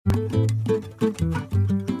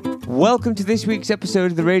Welcome to this week's episode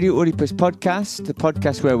of the Radio Oedipus podcast, the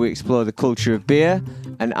podcast where we explore the culture of beer,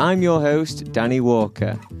 and I'm your host, Danny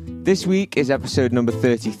Walker. This week is episode number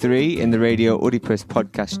 33 in the Radio Oedipus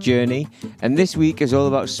podcast journey, and this week is all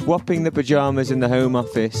about swapping the pyjamas in the home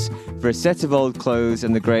office for a set of old clothes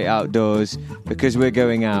and the great outdoors, because we're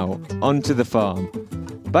going out, onto the farm.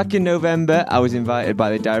 Back in November, I was invited by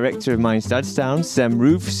the director of Mijn Stadstown, Sem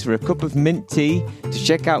Roofs, for a cup of mint tea to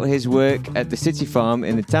check out his work at the City Farm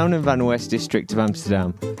in the Town and Van West district of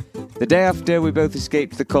Amsterdam. The day after, we both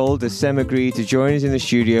escaped the cold as Sem agreed to join us in the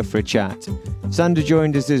studio for a chat. Sander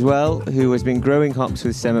joined us as well, who has been growing hops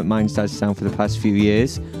with Sem at Mijn Stadstown for the past few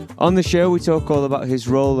years. On the show, we talk all about his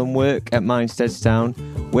role and work at Mijn Stadstown,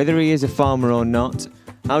 whether he is a farmer or not,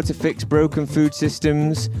 how to fix broken food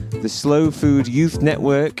systems, the Slow Food Youth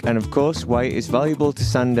Network, and of course why it is valuable to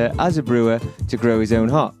Sander as a brewer to grow his own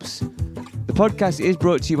hops. The podcast is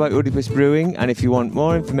brought to you by Oedipus Brewing, and if you want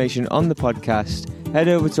more information on the podcast, head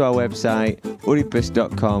over to our website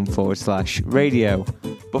oedipus.com/radio.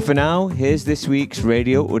 But for now, here's this week's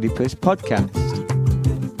Radio Oedipus podcast.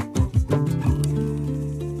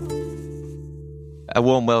 A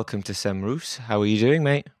warm welcome to Sem Roofs. How are you doing,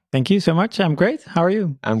 mate? Thank you so much. I'm great. How are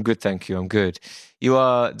you? I'm good, thank you. I'm good. You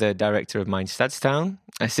are the director of Mijn Stadstown,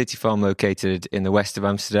 a city farm located in the west of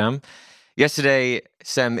Amsterdam. Yesterday,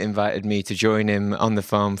 Sem invited me to join him on the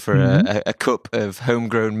farm for a cup of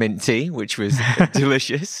homegrown mint tea, which was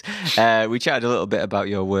delicious. We chatted a little bit about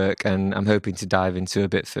your work, and I'm hoping to dive into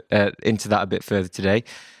that a bit further today.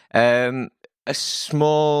 A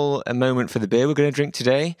small moment for the beer we're going to drink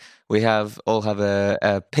today. We all have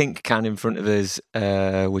a pink can in front of us,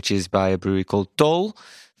 which is by a brewery called Dole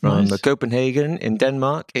from Copenhagen in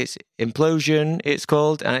Denmark. It's Implosion, it's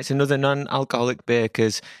called, and it's another non-alcoholic beer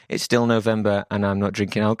because it's still November and I'm not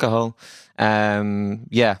drinking alcohol.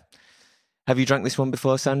 Yeah. Have you drank this one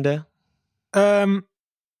before, Sander? I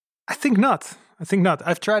think not.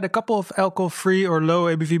 I've tried a couple of alcohol-free or low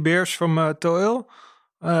ABV beers from Toil.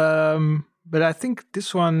 But I think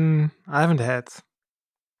this one I haven't had.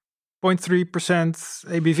 0.3%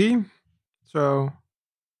 ABV, so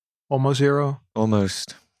almost zero.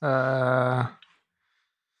 Almost. Yeah,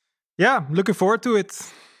 looking forward to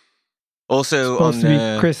it. Also Supposed to be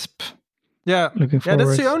crisp. Yeah, looking forward. Yeah,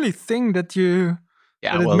 that's the only thing that it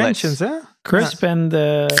mentions, eh? Crisp and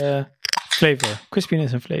flavor,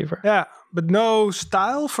 crispiness and flavor. Yeah, but no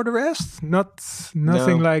style for the rest.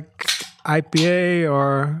 Nothing like IPA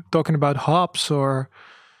or talking about hops or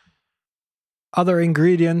other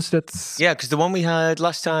ingredients. Because the one we had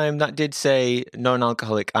last time, that did say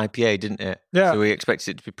non-alcoholic IPA, didn't it? Yeah. So we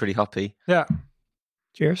expected it to be pretty hoppy. Yeah.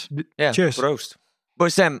 Cheers. Yeah. Cheers. Prost.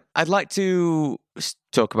 But Sem, I'd like to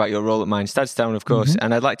talk about your role at Mijn Stadstown, of course,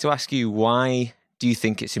 and I'd like to ask you, why do you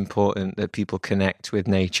think it's important that people connect with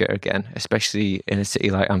nature again, especially in a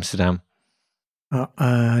city like Amsterdam?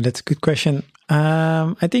 That's a good question.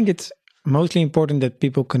 I think it's mostly important that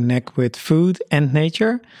people connect with food and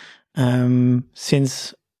nature,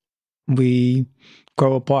 since we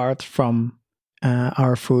grow apart from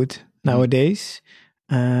our food nowadays.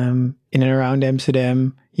 In and around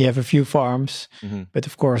Amsterdam, you have a few farms, but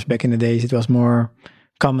of course, back in the days, it was more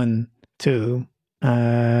common to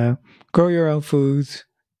grow your own food,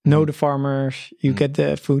 know the farmers you get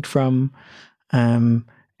the food from,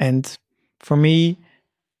 and for me,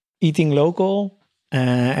 eating local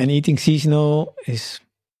and eating seasonal is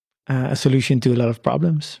a solution to a lot of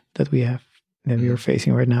problems that we are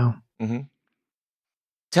facing right now. Mm-hmm.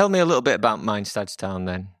 Tell me a little bit about Mijn Stadstown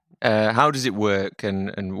then. How does it work,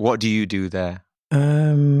 and what do you do there?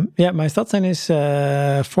 Mijn Stadstown is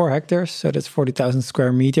 4 hectares, so that's 40,000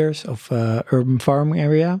 square meters of urban farming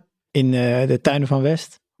area in the Tuin van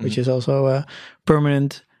West, which is also a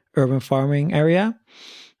permanent urban farming area.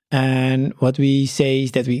 And what we say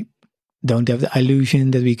is that we don't have the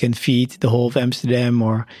illusion that we can feed the whole of Amsterdam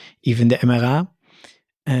or even the MRA.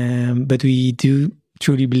 But we do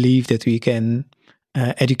truly believe that we can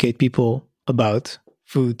educate people about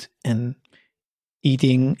food and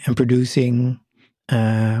eating and producing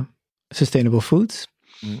sustainable foods.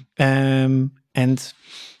 And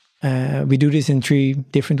we do this in 3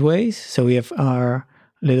 different ways. So we have our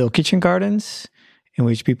little kitchen gardens in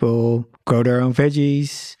which people grow their own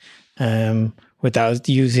veggies without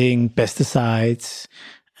using pesticides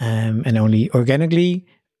and only organically.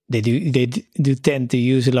 They do tend to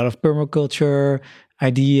use a lot of permaculture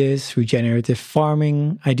ideas, regenerative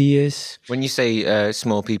farming ideas. When you say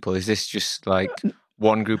small people, is this just like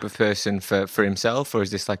one group of person for himself, or is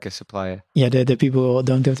this like a supplier? Yeah, the people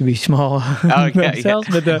don't have to be small themselves,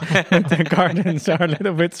 but the gardens are a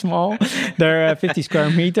little bit small. They're 50 square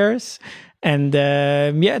meters. And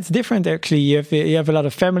it's different actually. You have a lot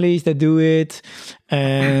of families that do it.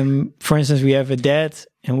 For instance, we have a dad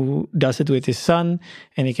who does it with his son,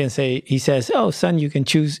 and he says, "Oh, son, you can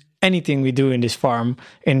choose anything we do in this farm,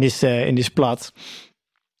 in this plot."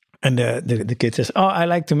 And the kid says, "Oh, I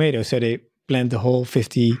like tomatoes," so they plant the whole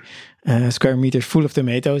 50 square meters full of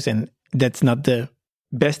tomatoes, and that's not the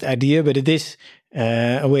best idea, but it is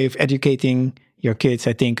a way of educating your kids,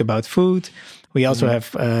 I think, about food. We also have,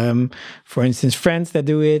 for instance, friends that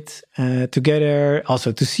do it together,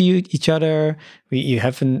 also to see each other. We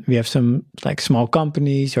have some like small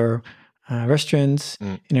companies or restaurants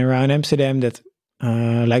in and around Amsterdam that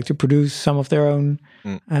like to produce some of their own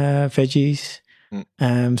veggies.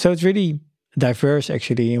 So it's really diverse,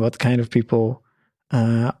 actually, what kind of people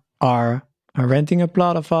are renting a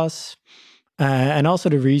plot of us. And also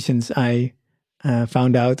the reasons I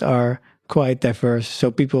found out are quite diverse.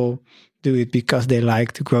 So people do it because they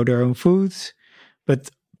like to grow their own foods,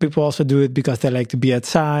 but people also do it because they like to be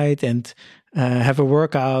outside and have a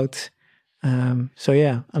workout. So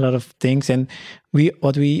yeah, a lot of things. And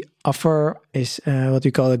what we offer is what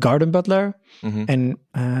we call a garden butler, and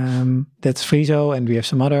that's Friso, and we have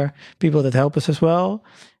some other people that help us as well.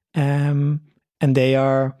 And they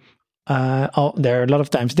are they're a lot of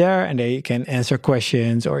times there, and they can answer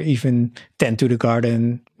questions or even tend to the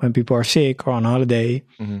garden when people are sick or on holiday,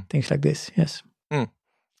 things like this. Yes.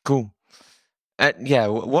 Cool.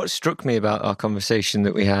 What struck me about our conversation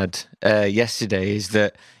that we had yesterday is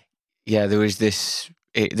that there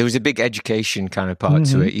was a big education kind of part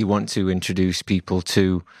to it. You want to introduce people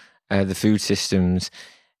to the food systems.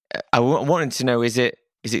 I wanted to know, is it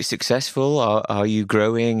successful? Are you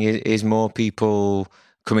growing? Is more people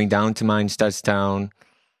coming down to Mijn Stadstown?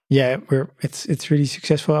 Yeah, it's really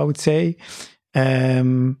successful, I would say.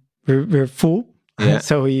 We're full,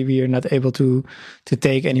 so we are not able to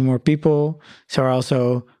take any more people. So we're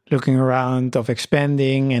also looking around of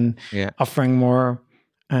expanding and offering more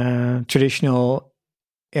traditional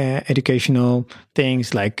educational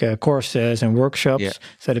things like courses and workshops,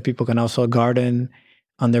 so that people can also garden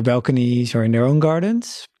on their balconies or in their own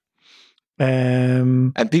gardens.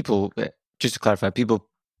 And people, just to clarify, people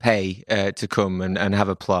pay to come and have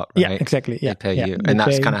a plot, right? Yeah, exactly. Yeah, they pay you, and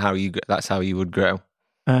that's kind of how you would grow.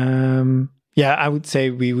 I would say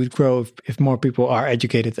we would grow if more people are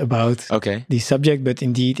educated about the subject. But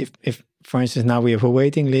indeed, if for instance now we have a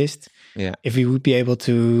waiting list, if we would be able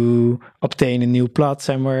to obtain a new plot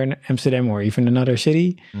somewhere in Amsterdam or even another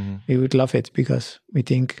city, we would love it, because we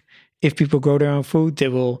think if people grow their own food, they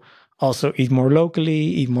will also eat more locally,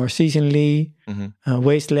 eat more seasonally,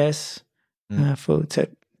 waste less food. So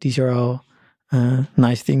these are all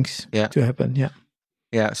nice things to happen.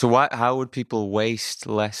 Yeah. So how would people waste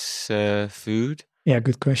less food? Yeah,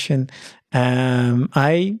 good question.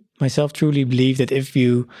 I myself truly believe that if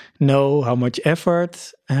you know how much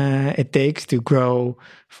effort it takes to grow,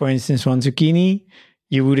 for instance, one zucchini,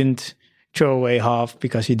 you wouldn't throw away half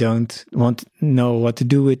because you don't want to know what to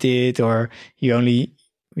do with it, or you only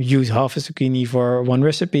use half a zucchini for one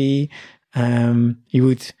recipe. You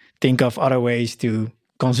would think of other ways to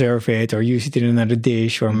conserve it or use it in another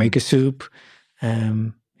dish or make a soup.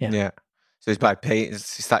 So it's by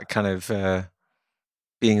it's that kind of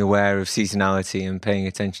being aware of seasonality and paying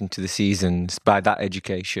attention to the seasons, by that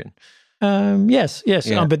education. Yes.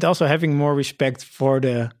 But also having more respect for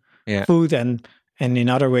the food and in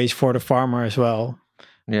other ways for the farmer as well.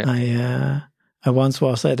 I once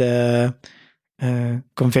was at a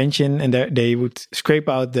convention, and they would scrape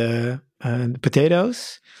out the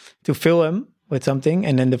potatoes to fill them with something,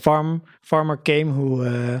 and then the farmer came who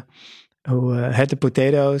had the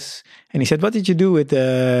potatoes, and he said, "What did you do with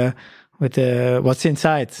the what's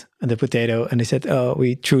inside the potato?" And they said, "Oh,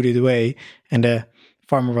 we threw it away." And the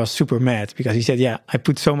farmer was super mad, because he said, "Yeah, I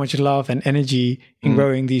put so much love and energy in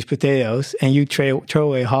growing these potatoes, and you throw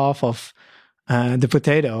away half of the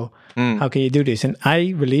potato. How can you do this?" And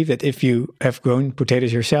I believe that if you have grown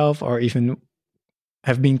potatoes yourself, or even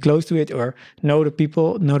have been close to it, or know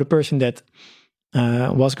the person that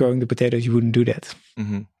was growing the potatoes, you wouldn't do that.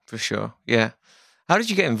 For sure. Yeah. How did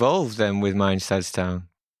you get involved then with Mijn Stadstown?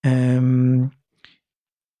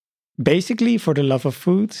 Basically for the love of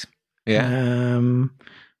food.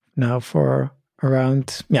 Now for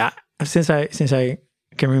around since I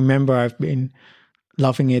can remember, I've been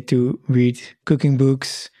loving it to read cooking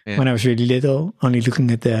books when I was really little, only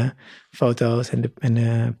looking at the photos and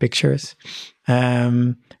the pictures,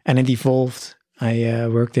 and it evolved I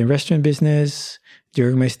worked in restaurant business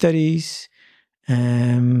during my studies,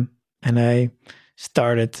 and I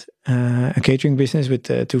started a catering business with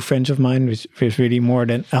 2 friends of mine, which was really more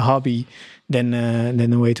than a hobby than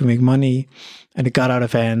a way to make money. And it got out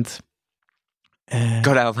of hand.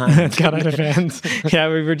 Got out of hand. Got out of hand. Yeah,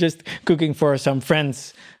 we were just cooking for some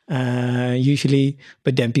friends usually,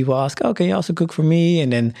 but then people ask, "Oh, can you also cook for me?"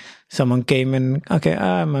 And then someone came and, "Okay,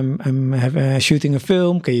 I'm shooting a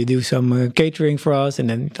film. Can you do some catering for us?" And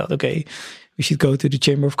then we thought, okay, we should go to the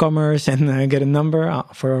Chamber of Commerce and get a number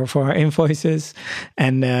for our invoices.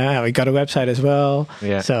 And we got a website as well.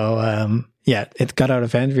 Yeah. So it got out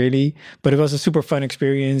of hand really, but it was a super fun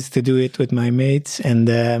experience to do it with my mates. And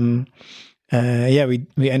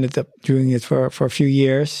we ended up doing it for a few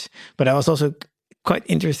years. But I was also quite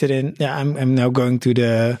interested in. I'm now going to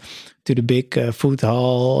the big food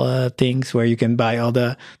hall things where you can buy all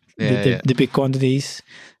the big quantities,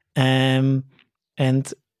 and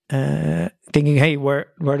thinking, hey,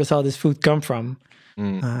 where does all this food come from?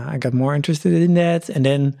 I got more interested in that, and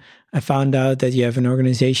then I found out that you have an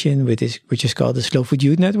organization which is called the Slow Food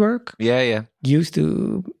Youth Network. Yeah. It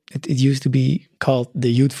used to be called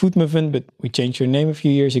the Youth Food Movement, but we changed your name a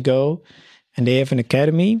few years ago, and they have an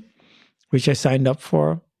academy which I signed up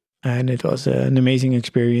for, and it was an amazing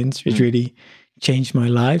experience, which really changed my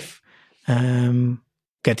life.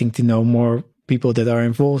 Getting to know more people that are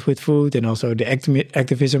involved with food, and also the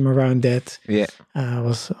activism around that. Yeah,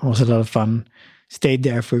 was a lot of fun. Stayed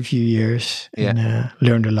there for a few years and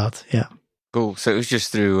learned a lot. Yeah, cool. So it was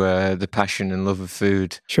just through the passion and love of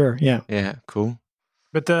food. Sure. Yeah. Yeah. Cool.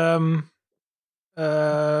 But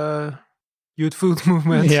Youth Food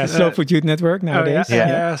Movement. Yeah, Slow Food Youth Network nowadays.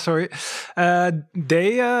 Sorry.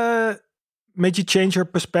 They made you change your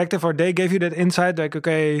perspective, or they gave you that insight, like,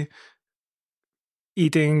 okay,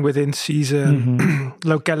 eating within season,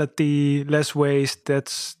 locality, less waste,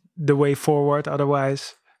 that's the way forward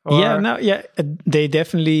otherwise. They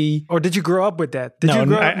definitely. Or did you grow up with that?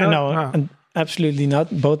 No, absolutely not.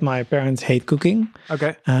 Both my parents hate cooking.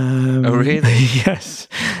 Okay. Oh, really? Yes.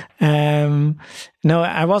 No,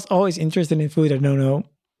 I was always interested in food. I don't know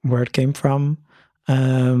where it came from,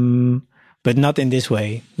 but not in this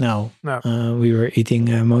way. No. We were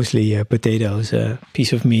eating mostly potatoes, a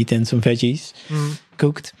piece of meat, and some veggies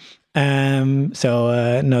cooked. No,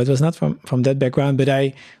 it was not from that background.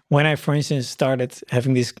 But when I, for instance, started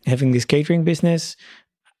having this catering business,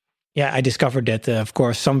 I discovered that of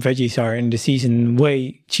course some veggies are in the season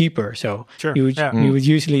way cheaper. So you would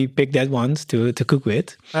usually pick that ones to cook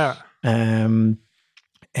with.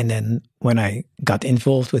 And then when I got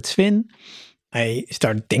involved with Svin, I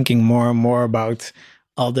started thinking more and more about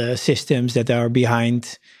all the systems that are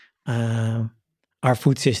behind our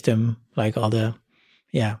food system, like all the,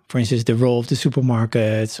 for instance, the role of the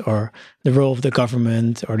supermarkets, or the role of the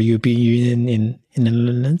government, or the European Union in the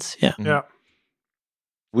Netherlands. Yeah.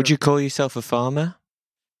 Would you call yourself a farmer?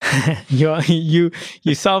 You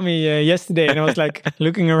saw me yesterday, and I was like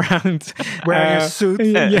looking around wearing a suit.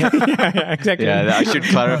 Exactly. Yeah, I should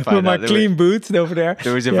clarify with my clean boots over there.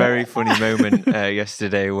 There was a very funny moment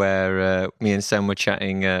yesterday where me and Sam were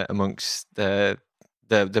chatting amongst the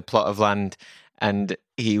plot of land, and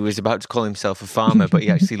he was about to call himself a farmer, but he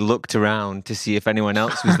actually looked around to see if anyone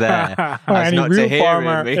else was there. Or any real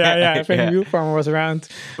farmer. If any real farmer was around.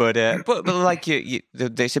 But like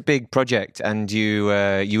it's a big project, and you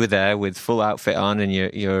were there with full outfit on, and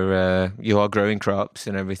you are growing crops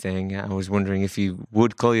and everything. I was wondering if you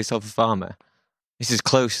would call yourself a farmer. It's as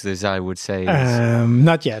close as I would say.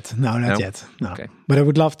 Not yet. No, not yet. No. Okay. But I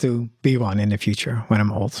would love to be one in the future when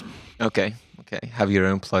I'm old. Okay. Have your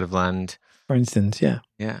own plot of land. For instance, yeah.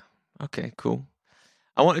 Okay, cool.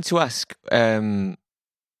 I wanted to ask, because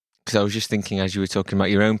I was just thinking as you were talking about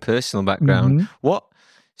your own personal background, what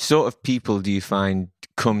sort of people do you find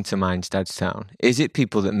come to Mindstadstown? Is it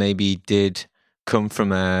people that maybe did come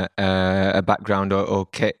from a background or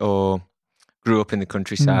grew up in the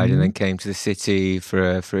countryside and then came to the city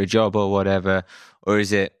for a job or whatever? Or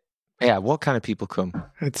is it, what kind of people come?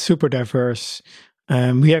 It's super diverse.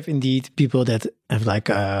 We have indeed people that have like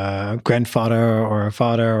a grandfather or a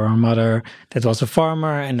father or a mother that was a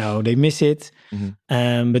farmer, and now they miss it.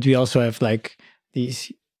 But we also have like these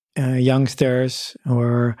youngsters who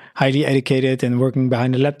are highly educated and working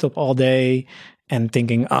behind a laptop all day and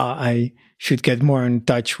thinking, I should get more in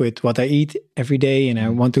touch with what I eat every day, and I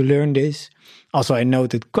want to learn this. Also, I know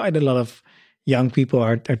that quite a lot of young people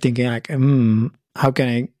are thinking like, how can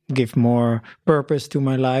I give more purpose to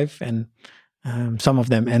my life? And some of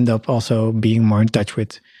them end up also being more in touch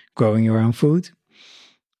with growing your own food.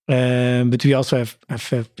 But we also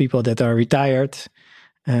have people that are retired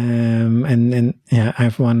And yeah, I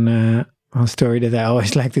have one story that I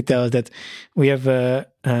always like to tell is that we have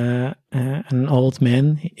an old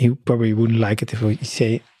man. He probably wouldn't like it if we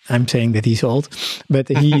say I'm saying that he's old, but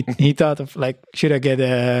he thought of like, should I get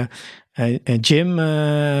a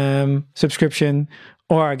gym subscription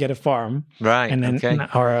or I get a farm, right? And then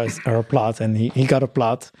or a plot, and he got a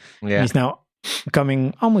plot. Yeah, he's now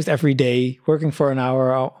coming almost every day, working for an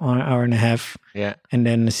hour and a half. Yeah, and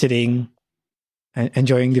then sitting.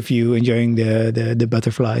 Enjoying the view, enjoying the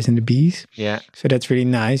butterflies and the bees. Yeah. So that's really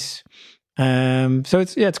nice. So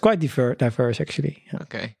it's quite diverse actually. Yeah.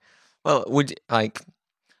 Okay. Well,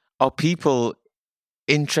 are people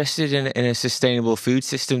interested in a sustainable food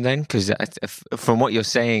system then? Because from what you're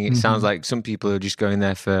saying, it sounds like some people are just going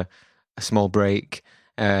there for a small break.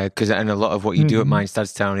 And a lot of what you do at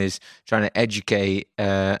Mindstadstown is trying to educate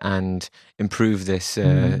and improve this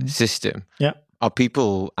system. Yeah. Are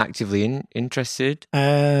people actively interested?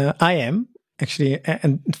 I am actually,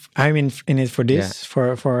 and I'm in it for this,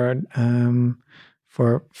 for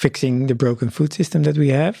fixing the broken food system that we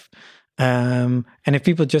have. And if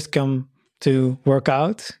people just come to work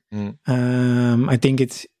out, I think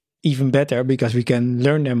it's even better because we can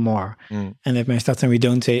learn them more. And at Mindstadstown, we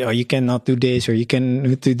don't say, oh, you cannot do this or you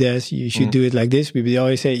can do this. You should do it like this. We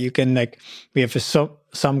always say you can we have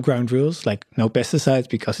some ground rules, like no pesticides,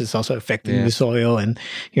 because it's also affecting the soil and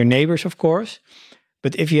your neighbors, of course.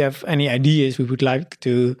 But if you have any ideas, we would like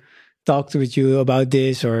to talk with you about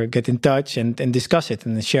this or get in touch and discuss it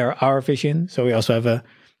and share our vision. So we also have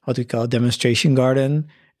what we call a demonstration garden,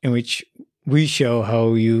 in which we show how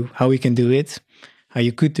we can do it, how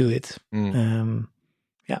you could do it.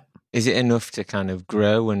 Yeah. Is it enough to kind of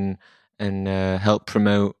grow and help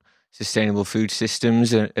promote sustainable food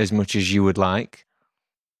systems as much as you would like?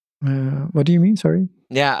 What do you mean? Sorry.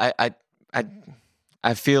 Yeah,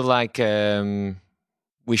 I feel like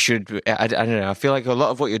we should. I don't know. I feel like a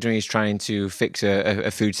lot of what you're doing is trying to fix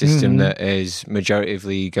a food system that is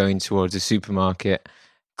majoritively going towards a supermarket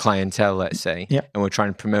clientele, let's say, and we're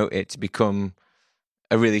trying to promote it to become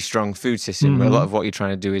a really strong food system. But a lot of what you're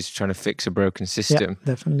trying to do is trying to fix a broken system. Yeah,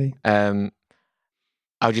 definitely.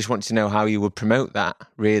 I just want to know how you would promote that,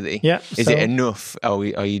 really. Yeah. Is it enough? Are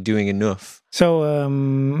you doing enough? So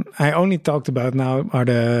I only talked about now are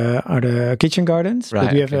the kitchen gardens, right,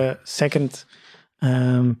 but we have a second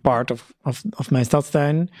part of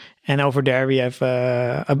Mindstadstuin, and over there we have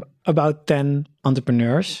about 10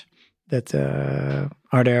 entrepreneurs that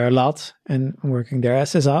are there a lot and working their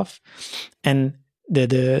asses off. And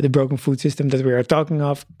the broken food system that we are talking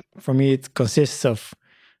of, for me, it consists of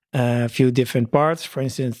a few different parts. For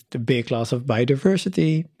instance, the big loss of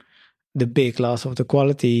biodiversity, the big loss of the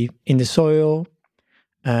quality in the soil,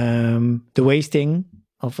 the wasting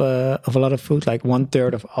of a lot of food, like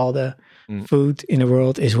 1/3 of all the food in the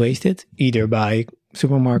world is wasted, either by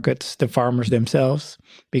supermarkets, the farmers themselves,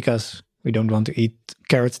 because we don't want to eat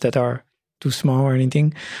carrots that are too small or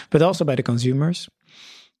anything, but also by the consumers.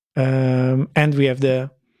 And we have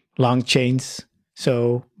the long chains,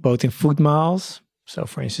 so both in food miles. So,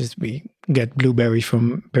 for instance, we get blueberries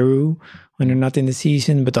from Peru when they're not in the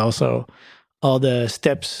season, but also all the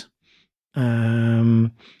steps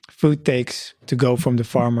food takes to go from the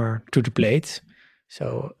farmer to the plate.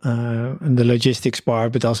 So, and the logistics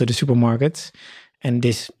part, but also the supermarkets. And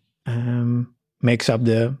this makes up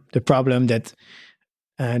the problem that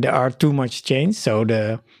there are too much chains. So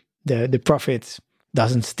the profit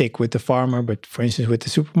doesn't stick with the farmer, but for instance with the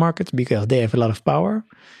supermarkets, because they have a lot of power.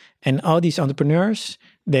 And all these entrepreneurs,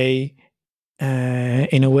 they,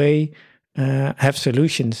 in a way, have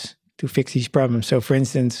solutions to fix these problems. So, for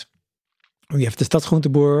instance, we have the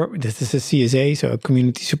Stadsgroenteboer. This is a CSA, so a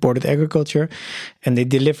community-supported agriculture. And they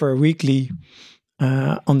deliver weekly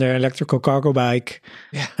on their electrical cargo bike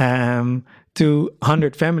to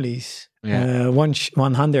 100 families,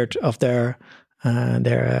 100 of their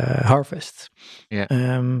harvest. Yeah.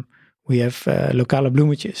 We have Lokale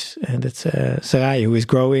Bloemetjes, and that's Sarai, who is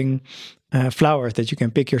growing flowers that you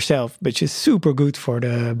can pick yourself, which is super good for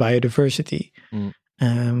the biodiversity.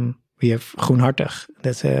 We have Groenhartig,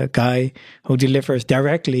 that's a guy who delivers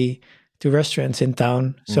directly to restaurants in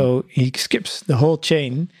town. So he skips the whole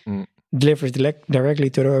chain, delivers directly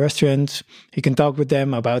to the restaurants. He can talk with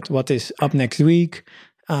them about what is up next week.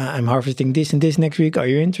 I'm harvesting this and this next week. Are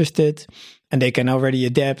you interested? And they can already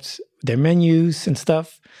adapt their menus and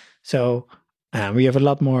stuff. So we have a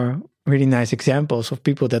lot more really nice examples of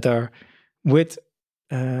people that are with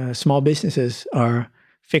small businesses are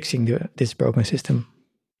fixing this broken system.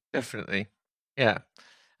 Definitely. Yeah.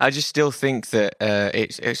 I just still think that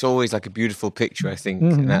it's always like a beautiful picture, I think.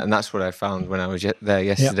 And that's what I found when I was there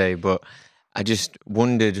yesterday. Yeah. But I just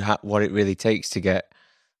wondered what it really takes to get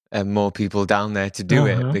more people down there to do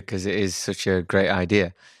it, because it is such a great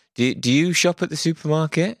idea. Do you shop at the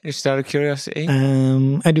supermarket, just out of curiosity?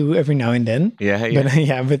 I do every now and then.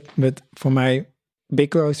 Yeah. But for my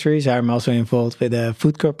big groceries, I'm also involved with a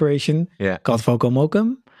food corporation called Voco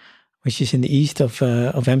Mokum, which is in the east of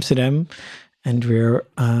Amsterdam. And we're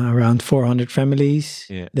around 400 families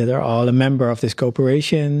that are all a member of this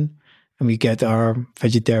corporation. And we get our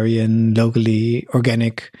vegetarian, locally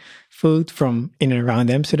organic food from in and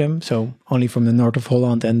around Amsterdam. So only from the north of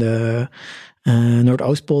Holland and the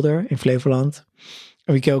Noordoostpolder in Flevoland.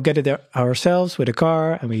 And we go get it there ourselves with a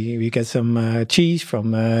car. And we get some cheese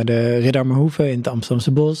from the Riddarmerhoeve in the Amsterdamse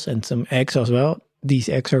Bos. And some eggs as well. These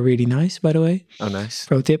eggs are really nice, by the way. Oh, nice.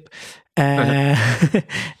 Pro tip. And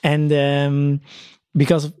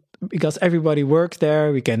because everybody works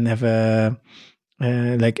there, we can have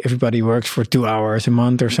like everybody works for 2 hours a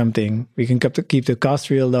month or something. We can keep the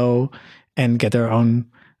cost real low and get our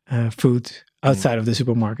own food outside of the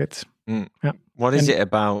supermarkets. Yeah. What is it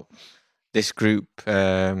about this group?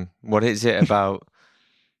 What is it about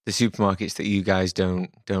the supermarkets that you guys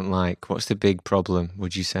don't like? What's the big problem,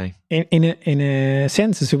 would you say? In a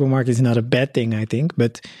sense, the supermarket is not a bad thing, I think,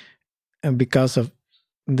 but because of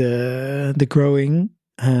the growing,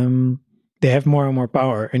 they have more and more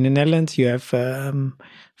power. In the Netherlands, you have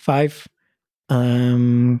 5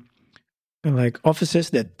 like offices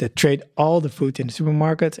that trade all the food in the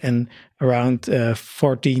supermarket, and around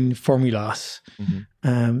 14 formulas,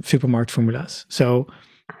 supermarket formulas. So,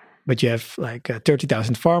 but you have like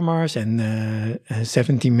 30,000 farmers and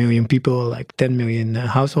 70 million people, like 10 million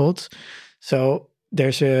households. So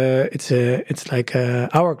it's like a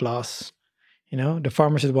hourglass, the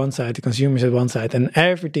farmers at one side, the consumers at one side, and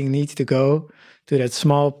everything needs to go to that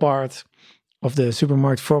small part of the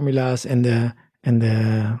supermarket formulas and the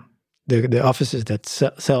offices that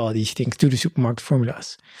sell all these things to the supermarket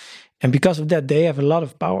formulas. And because of that, they have a lot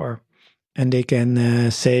of power, and they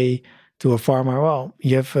can say to a farmer, well,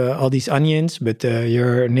 you have all these onions, but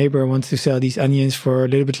your neighbor wants to sell these onions for a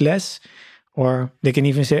little bit less. Or they can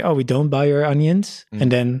even say, oh, we don't buy your onions.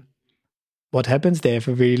 And then what happens? They have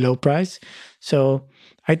a really low price. So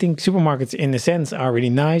I think supermarkets, in a sense, are really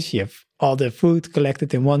nice. You have all the food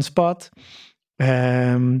collected in one spot.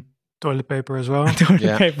 Toilet paper as well.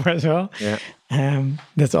 Paper as well. Yeah.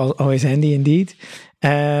 That's always handy indeed.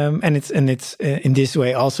 And it's in this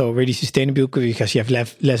way also really sustainable, because you have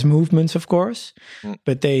less movements, of course.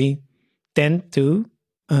 But they tend to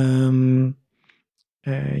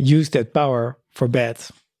use that power for bad,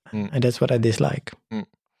 and that's what I dislike.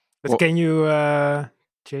 But can you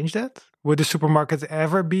change that? Would the supermarket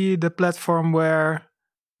ever be the platform where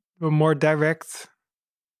a more direct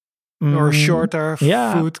or shorter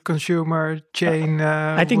food consumer chain?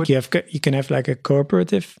 I think you can have like a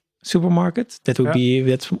cooperative supermarket. That's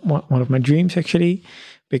one of my dreams, actually,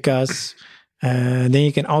 because then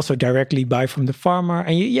you can also directly buy from the farmer,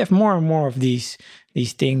 and you have more and more of these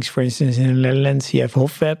things. For instance, in the Netherlands, you have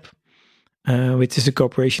Hofweb, which is a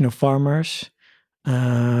corporation of farmers.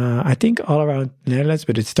 I think all around the Netherlands,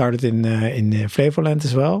 but it started in Flevoland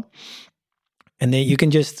as well. And then you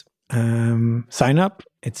can just sign up.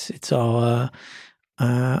 It's all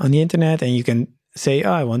on the internet, and you can say,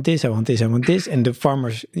 oh, I want this, I want this, I want this. And the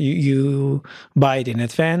farmers, you buy it in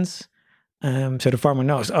advance. So the farmer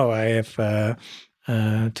knows, oh, I have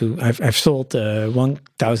I've sold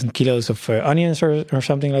 1,000 kilos of onions or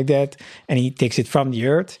something like that, and he takes it from the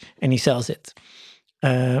earth and he sells it,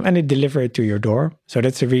 and they deliver it to your door. So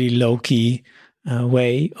that's a really low key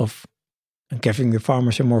way of giving the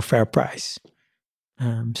farmers a more fair price.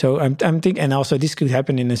 So I'm thinking, and also this could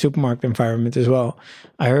happen in a supermarket environment as well.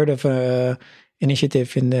 I heard of a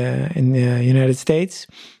initiative in the United States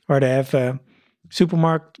where they have a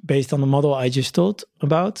supermarket based on the model I just told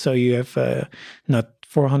about. So you have not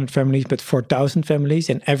 400 families, but 4,000 families,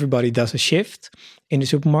 and everybody does a shift in the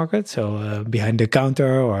supermarket. So behind the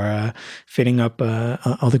counter or filling up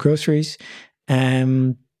all the groceries.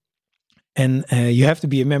 And you have to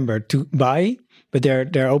be a member to buy, but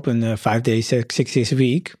they're open 5 days, 6 days a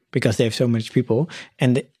week because they have so much people,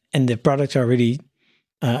 and the products are really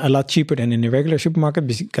a lot cheaper than in the regular supermarket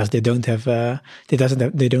because they don't have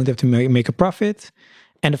to make a profit,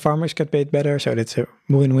 and the farmers get paid better. So that's a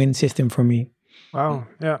win-win system for me. Wow!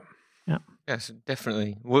 Yeah. Yes,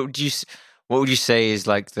 definitely. What would you say is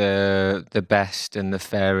like the best and the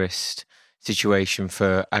fairest situation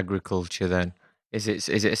for agriculture then? Is it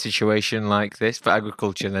a situation like this for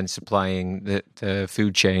agriculture then supplying the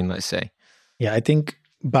food chain, let's say? Yeah, I think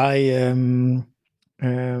by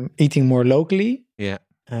eating more locally,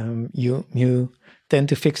 you tend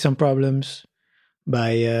to fix some problems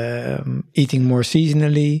by eating more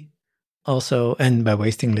seasonally, also, and by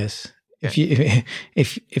wasting less. Yeah.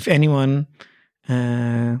 If anyone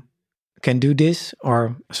can do this,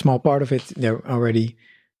 or a small part of it, they're already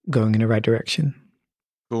going in the right direction.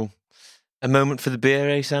 Cool. A moment for the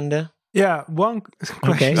beer, Sander? Yeah, one question.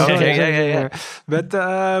 Okay. Yeah. But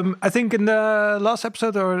I think in the last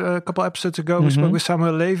episode or a couple episodes ago, we spoke with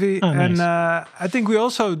Samuel Levy. And nice. I think we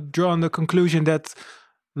also drawn the conclusion that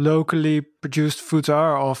locally produced foods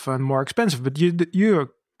are often more expensive. But you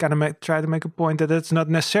kind of try to make a point that that's not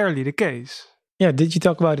necessarily the case. Yeah, did you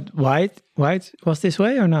talk about it? Why it was this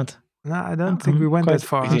way or not? No, I don't think we went that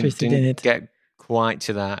far. We didn't get quite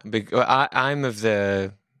to that. I'm of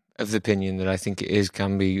the opinion that I think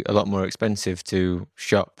can be a lot more expensive to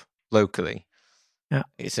shop locally. Yeah,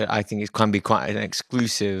 I think it can be quite an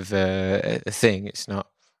exclusive thing. It's not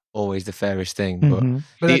always the fairest thing,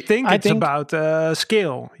 but I think it's about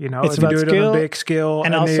scale. You know, it's if you do it scale, on a big scale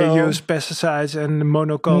and also, you use pesticides and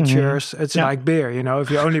monocultures, it's like beer. You know,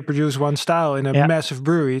 if you only produce one style in a massive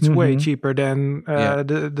brewery, it's way cheaper than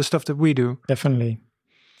the stuff that we do. Definitely.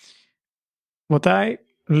 What I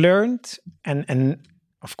learned, and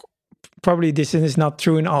of course, probably this is not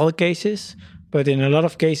true in all cases, but in a lot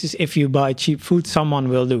of cases, if you buy cheap food, someone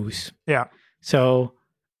will lose. Yeah. So,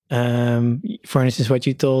 for instance, what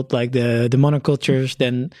you told, like the monocultures,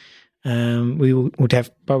 then we would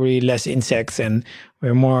have probably less insects, and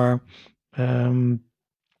we're more.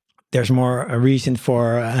 There's more a reason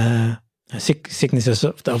for sicknesses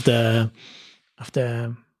of the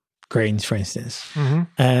grains, for instance.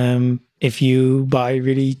 If you buy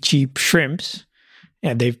really cheap shrimps,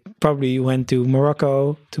 they probably went to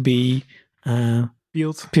Morocco to be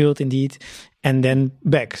peeled indeed, and then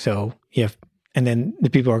back. So and then the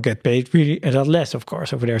people get paid really a lot less, of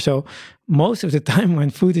course, over there. So most of the time when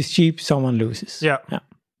food is cheap, someone loses. Yeah,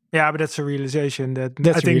 but that's a realization that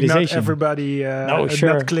I think not everybody not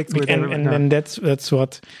clicked with. And that's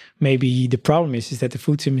what maybe the problem is that the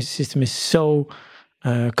food system is so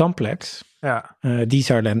complex. Yeah, these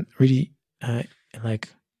are then really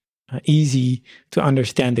easy to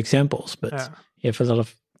understand examples, but you have a lot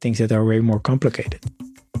of things that are way more complicated.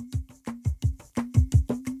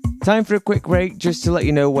 Time for a quick break just to let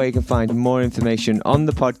you know where you can find more information on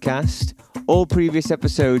the podcast. All previous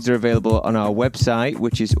episodes are available on our website,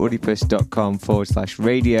 which is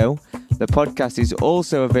oedipus.com/radio. The podcast is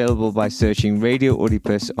also available by searching Radio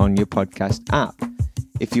Oedipus on your podcast app.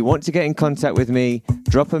 If you want to get in contact with me,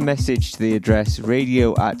 drop a message to the address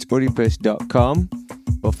radio@oedipus.com.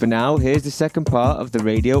 But for now, here's the second part of the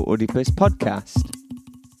Radio Oedipus podcast.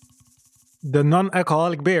 The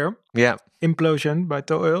non-alcoholic beer. Yeah. Implosion by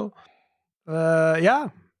Toil.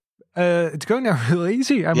 It's going down real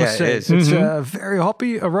easy, I must say. It is. It's a very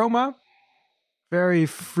hoppy aroma, very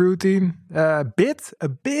fruity, a bit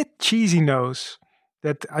cheesy nose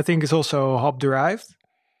that I think is also hop derived.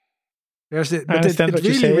 It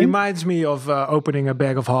really reminds me of opening a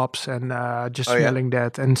bag of hops and just smelling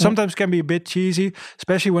that. And sometimes can be a bit cheesy,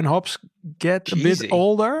 especially when hops get a bit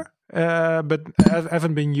older, but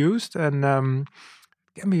haven't been used, and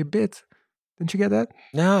can be a bit. Didn't you get that?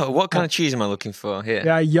 No. What kind of cheese am I looking for here?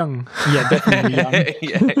 Yeah, young. Yeah, definitely young.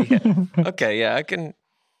 Yeah. Okay, I can.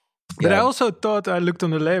 But I also thought, I looked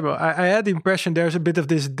on the label, I had the impression there's a bit of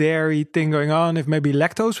this dairy thing going on. If maybe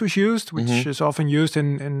lactose was used, which is often used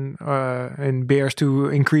in beers to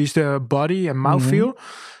increase the body and mouthfeel,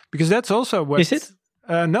 because that's also what. Is it?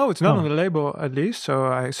 No, it's not on the label at least. So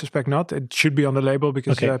I suspect not. It should be on the label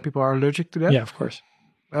because people are allergic to that. Yeah, of course.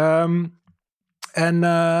 But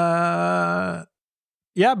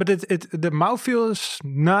the mouthfeel is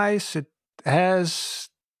nice. It has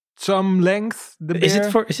some length. Is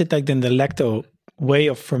it like then the lacto way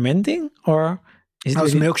of fermenting, or is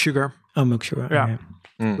it milk sugar? Oh, milk sugar. Yeah,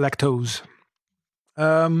 lactose.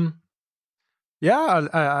 I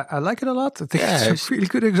like it a lot. I think it's a really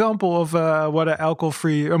good example of what a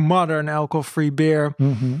modern alcohol-free beer.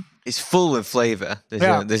 It's full of flavor.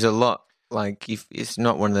 There's a lot. Like it's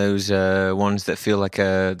not one of those ones that feel like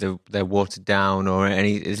they're watered down or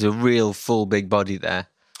any. There's a real full big body there.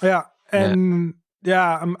 Yeah, and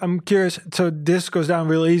I'm curious. So this goes down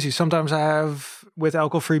real easy. Sometimes I have with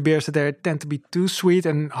alcohol-free beers that they tend to be too sweet,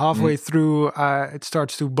 and halfway through it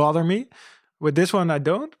starts to bother me. With this one, I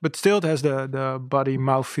don't, but still it has the body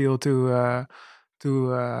mouthfeel to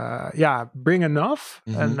bring enough.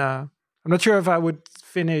 And I'm not sure if I would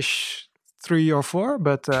finish 3 or 4,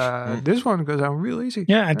 but this one goes down real easy.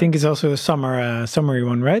 Yeah, I think it's also a summery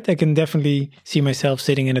one, right? I can definitely see myself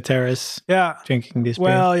sitting in a terrace, drinking this beer.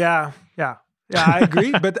 Well, yeah. Yeah, I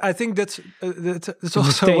agree, but I think that's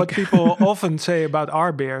also what people often say about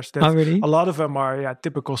our beers. That really? A lot of them are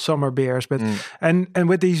typical summer beers, but and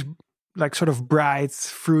with these like sort of bright,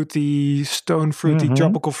 fruity, stone fruity,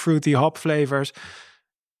 tropical fruity hop flavors.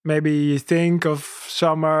 Maybe you think of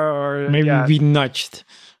summer or maybe we nudged.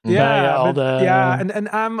 And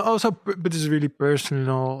I'm also, but this is really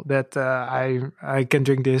personal that I can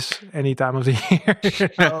drink this any time of the year, you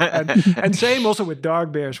know? and same also with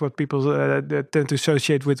dark beers, what people tend to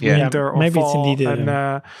associate with winter or maybe fall. It's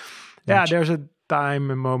indeed there's a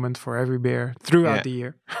time and moment for every beer throughout the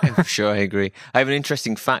year. For sure, I agree. I have an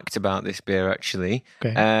interesting fact about this beer, actually.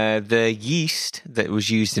 Okay. The yeast that was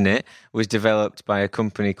used in it was developed by a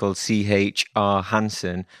company called C.H.R.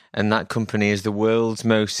 Hansen, and that company is the world's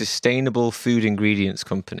most sustainable food ingredients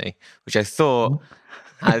company, which I thought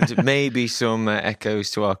had maybe some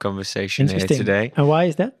echoes to our conversation here today. And why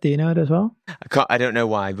is that? Do you know it as well? I don't know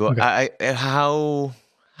why, but how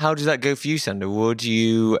does that go for you, Sander? Would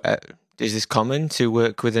you... is this common to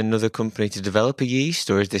work with another company to develop a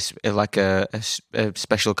yeast, or is this like a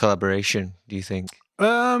special collaboration, do you think?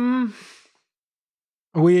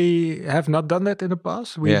 We have not done that in the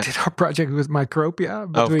past. We did our project with Micropia,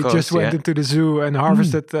 but we just went into the zoo and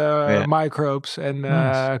harvested microbes and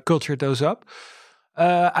cultured those up.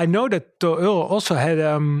 I know that To'il also had,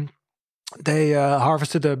 they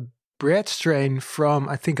harvested a bread strain from,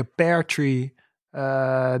 I think, a pear tree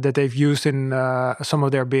that they've used in some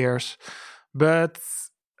of their beers. But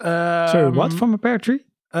sorry, what from a pear tree?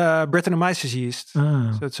 Brettanomyces yeast.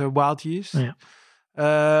 So it's a wild yeast.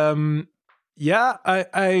 I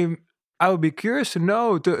would be curious to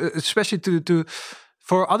know, especially to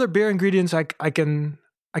for other beer ingredients. I can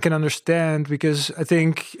understand, because I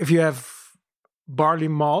think if you have barley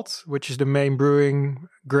malt, which is the main brewing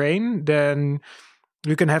grain, then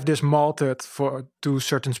you can have this malted to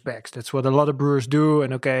certain specs. That's what a lot of brewers do.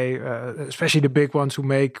 And especially the big ones who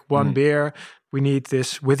make one beer, we need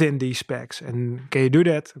this within these specs. And can you do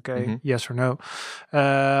that? Okay, yes or no.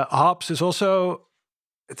 Hops is also,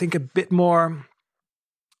 I think, a bit more,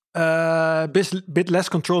 bit less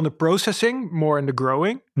control in the processing, more in the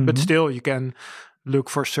growing. But still, you can look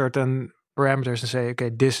for certain parameters and say, okay,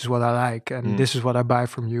 this is what I like, and this is what I buy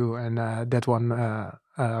from you, and that one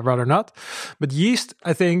rather not. But yeast,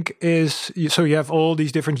 I think, is, so you have all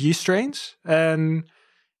these different yeast strains, and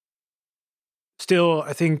still,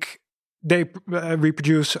 I think they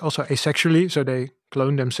reproduce also asexually, so they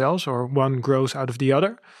clone themselves, or one grows out of the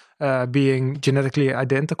other, being genetically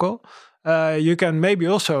identical. You can maybe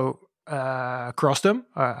also cross them.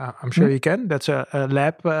 I'm sure you can. That's a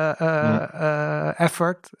lab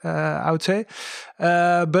effort, I would say.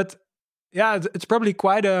 But yeah, it's probably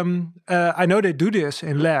quite. I know they do this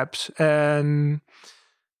in labs, and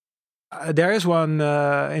there is one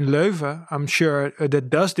in Leuven, I'm sure, that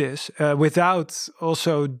does this without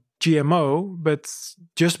also GMO, but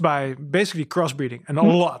just by basically crossbreeding, and a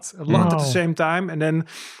lot at the same time, and then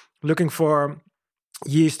looking for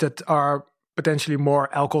yeast that are potentially more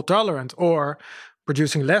alcohol tolerant, or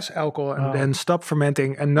producing less alcohol and then stop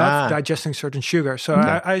fermenting and not digesting certain sugar. So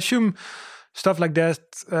I assume stuff like that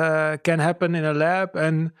can happen in a lab.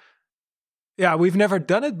 And yeah, we've never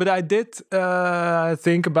done it, but I did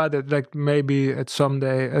think about it, like maybe at some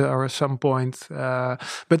day or at some point.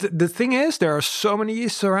 But the thing is, there are so many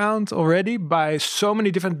yeasts around already by so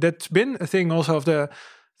many different. That's been a thing also of the, I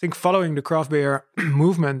think, following the craft beer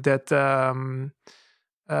movement, that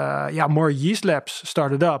more yeast labs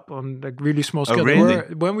started up on like really small scale. Oh, really?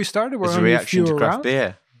 When we started, we're as only a reaction to craft around.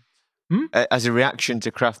 Beer. As a reaction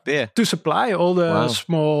to craft beer, to supply all the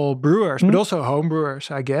small brewers, but also home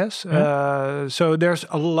brewers, I guess. So there's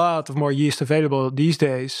a lot of more yeast available these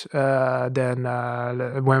days than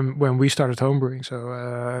when we started homebrewing,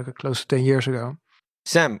 so close to 10 years ago.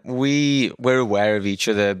 Sam, we're aware of each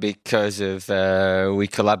other because of we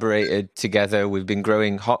collaborated together. We've been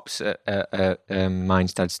growing hops at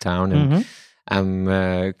Meinstadstown, and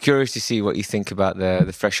I'm curious to see what you think about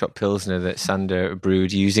the fresh hop Pilsner that Sander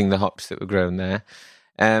brewed using the hops that were grown there.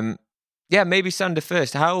 Maybe Sander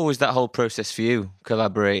first. How was that whole process for you,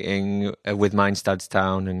 collaborating with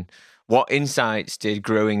Meinstadstown, and what insights did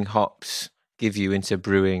growing hops give you into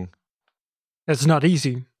brewing? It's not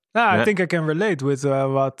easy. I think I can relate with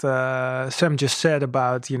what Sam just said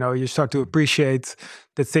about, you start to appreciate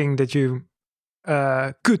the thing that you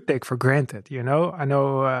could take for granted, I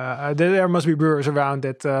know there must be brewers around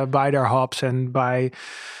that buy their hops and buy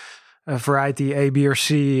a variety A, B, or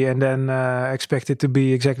C, and then expect it to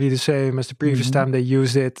be exactly the same as the previous time they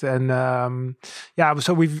used it. And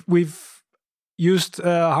so we've used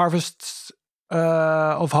harvest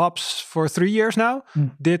of hops for 3 years now.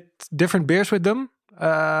 Did different beers with them.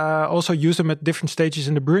 Also use them at different stages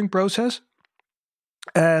in the brewing process.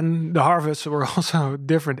 And the harvests were also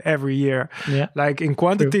different every year. Yeah. Like in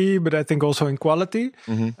quantity, but I think also in quality.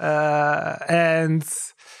 And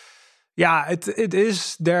yeah, it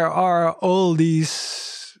is. There are all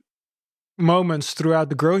these moments throughout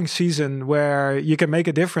the growing season where you can make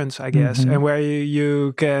a difference, I guess, and where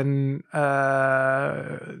you can,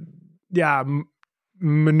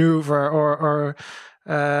 maneuver or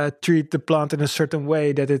treat the plant in a certain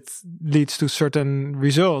way that it leads to certain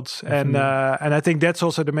results. And I think that's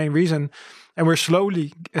also the main reason. And we're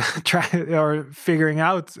slowly trying or figuring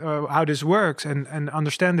out how this works and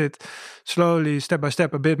understand it slowly, step by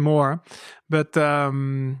step, a bit more. But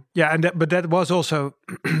but that was also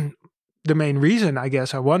the main reason, I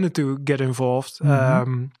guess, I wanted to get involved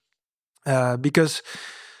because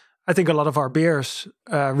I think a lot of our beers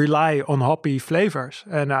rely on hoppy flavors,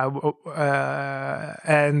 and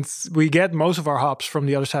we get most of our hops from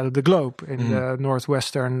the other side of the globe in the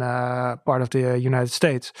northwestern part of the United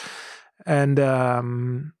States. And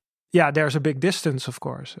there's a big distance, of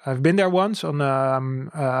course. I've been there once on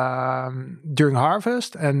during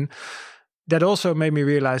harvest, and that also made me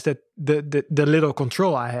realize that the little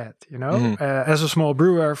control I had, as a small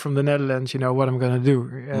brewer from the Netherlands, what I'm going to do,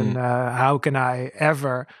 and how can I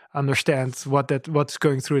ever understand what's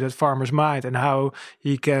going through that farmer's mind and how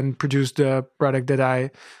he can produce the product that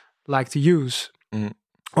I like to use,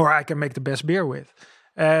 or I can make the best beer with.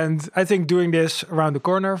 And I think doing this around the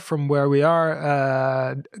corner from where we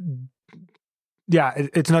are,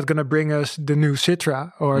 it's not going to bring us the new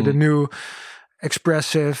Citra or the new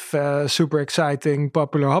expressive, super exciting,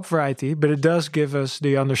 popular hop variety, but it does give us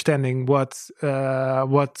the understanding what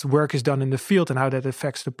work is done in the field and how that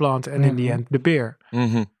affects the plant and in the end the beer.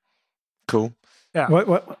 Cool. Yeah.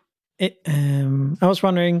 I was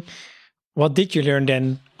wondering, what did you learn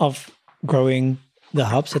then of growing the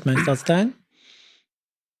hops at Mijn Stadstuin?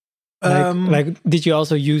 Like, did you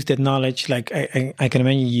also use that knowledge? Like, I can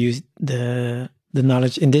imagine you used the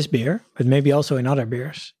knowledge in this beer, but maybe also in other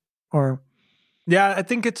beers, or yeah, I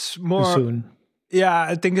think it's more soon. Yeah,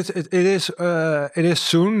 I think it is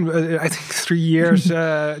soon. I think 3 years.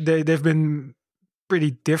 They've been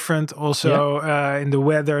pretty different also in the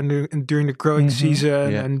weather and during the growing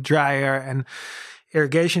season and drier, and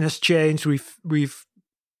irrigation has changed. We've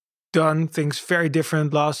done things very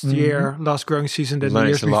different last growing season than the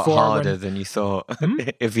years before. It's a lot harder than you thought.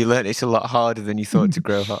 If you learn, it's a lot harder than you thought to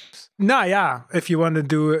grow hops. No, yeah. If you want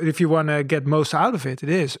to get most out of it, it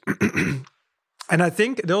is. And I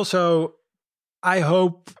think it also, I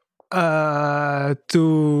hope we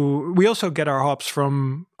also get our hops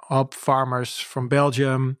from hop farmers from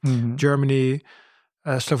Belgium, Germany,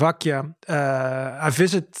 Slovakia. I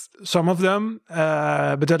visit some of them,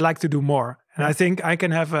 but I'd like to do more. And I think I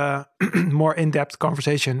can have a more in-depth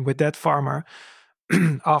conversation with that farmer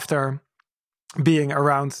after being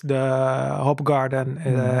around the hop garden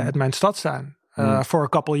at Mijn Stadstuin for a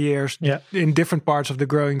couple of years in different parts of the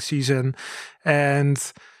growing season,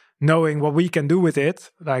 and knowing what we can do with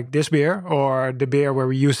it, like this beer or the beer where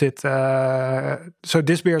we use it. So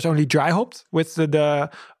this beer is only dry hopped with the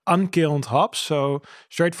unkilned hops, so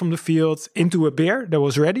straight from the field into a beer that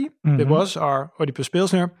was ready. That was our Oedipus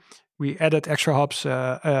Pilsner. We added extra hops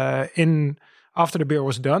in after the beer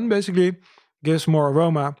was done, basically. Gives more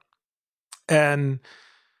aroma. And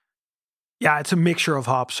yeah, it's a mixture of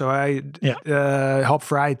hops. So hop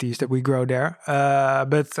varieties that we grow there.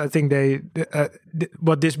 But I think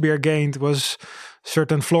what this beer gained was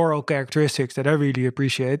certain floral characteristics that I really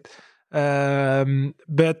appreciate. So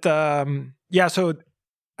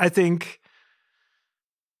I think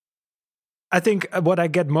what I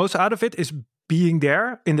get most out of it is being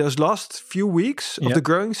there in those last few weeks of the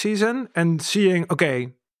growing season and seeing,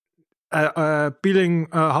 peeling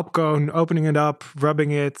a hop cone, opening it up,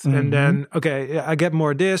 rubbing it, and then, I get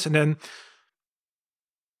more of this. And then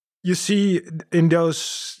you see in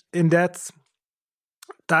that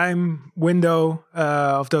time window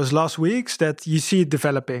of those last weeks that you see it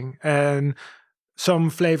developing, and some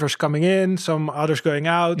flavors coming in, some others going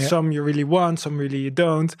out, some you really want, some really you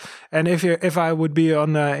don't. And if I would be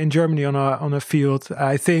in Germany on a field,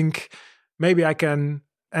 I think maybe I can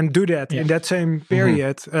and do that in that same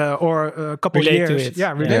period or a couple of years.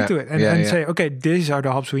 Relate to it and say, these are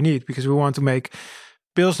the hops we need because we want to make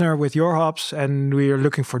Pilsner with your hops and we are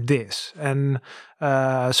looking for this. And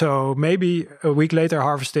so maybe a week later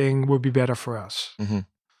harvesting would be better for us.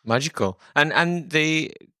 Magical. And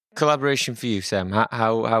the collaboration for you, Sam,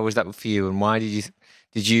 how was that for you, and why did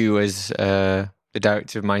you as the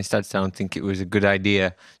director of Mindstadstown think it was a good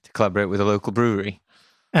idea to collaborate with a local brewery?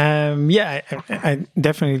 I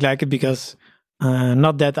definitely like it because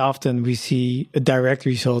not that often we see a direct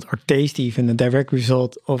result or taste even a direct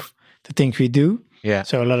result of the things we do. Yeah.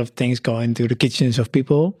 So a lot of things go into the kitchens of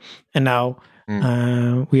people. And now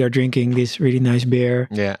we are drinking this really nice beer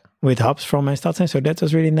with hops from Mindstadstown. So that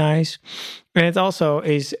was really nice. And it also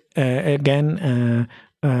is, again,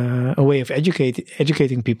 a way of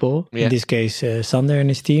educating people. In this case, Sander and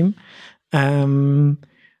his team. And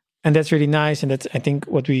that's really nice. And that's, I think,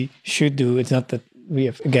 what we should do. It's not that we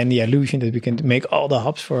have, again, the illusion that we can make all the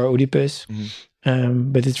hops for Oedipus.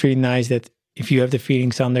 But it's really nice that if you have the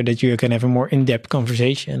feeling, Sander, that you can have a more in-depth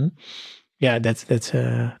conversation. Yeah, that's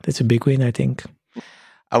a big win, I think.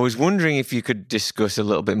 I was wondering if you could discuss a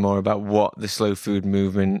little bit more about what the slow food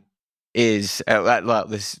movement is, like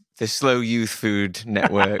the Slow Youth Food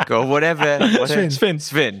Network or whatever.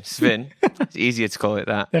 Svin. It's easier to call it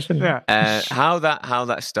that. Definitely. Yeah. How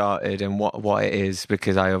that started and what it is,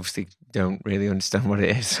 because I obviously don't really understand what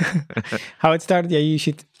it is. How it started? Yeah, you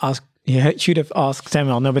should have asked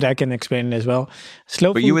Samuel. No, but I can explain it as well.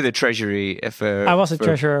 Slow But food, you were the treasury for. I was a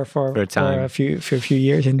treasurer for a few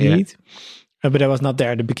years indeed. But I was not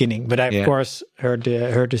there at the beginning. But I of course heard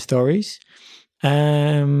the stories.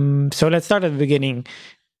 So let's start at the beginning.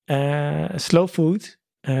 Slow food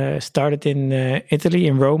started in Italy,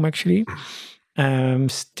 in Rome actually,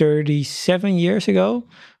 37 years ago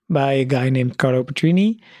by a guy named Carlo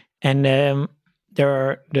Petrini. And the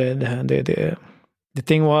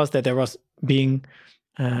thing was that there was being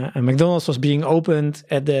a McDonald's was being opened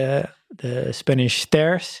at the Spanish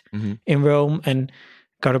Stairs in Rome, and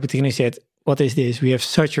Carlo Petrini said, "What is this? We have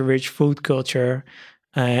such a rich food culture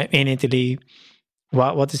in Italy.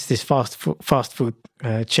 What is this fast food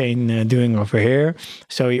chain doing over here?"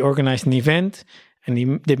 So he organized an event, and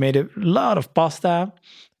they made a lot of pasta,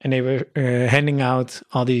 and they were handing out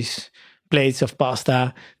all these plates of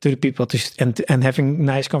pasta to the people and having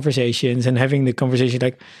nice conversations and having the conversation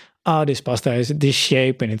like, "Oh, this pasta is this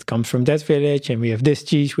shape and it comes from that village, and we have this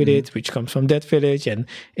cheese with it, which comes from that village and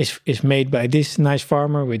is made by this nice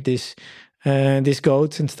farmer with this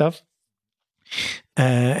goats and stuff."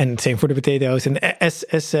 And same for the potatoes. And as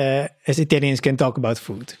Italians can talk about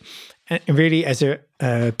food, and really as a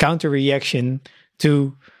counter reaction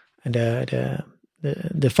to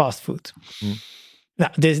the fast food. Now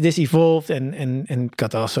this evolved and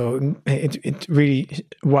got also it really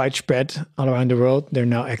widespread all around the world. They're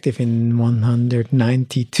now active in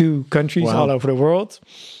 192 countries all over the world,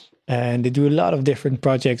 and they do a lot of different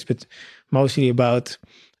projects, but mostly about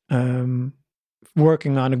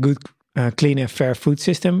working on a good, clean and fair food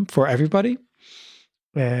system for everybody.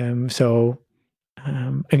 Again,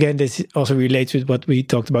 this also relates with what we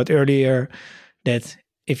talked about earlier, that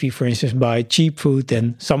if you, for instance, buy cheap food,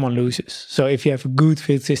 then someone loses. So if you have a good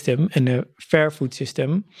food system and a fair food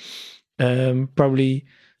system, probably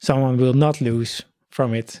someone will not lose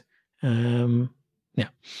from it. So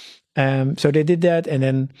they did that, and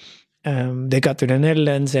then they got to the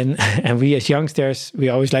Netherlands, and we as youngsters, we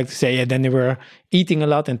always like to say, yeah, then they were eating a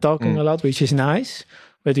lot and talking a lot, which is nice,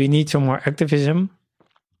 but we need some more activism.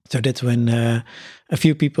 So that's when a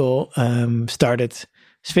few people started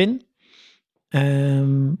Svin.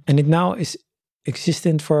 And it now is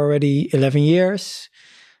existent for already 11 years,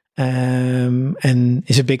 and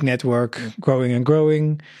is a big network, growing and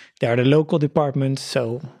growing. There are the local departments,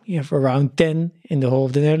 so you have around 10 in the whole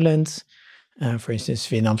of the Netherlands. For instance,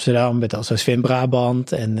 Svin Amsterdam, but also Svin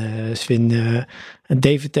Brabant and Svin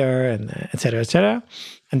Deventer, and et cetera,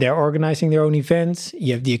 and they're organizing their own events.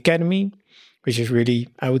 You have the academy, which is really,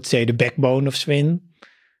 I would say, the backbone of Svin.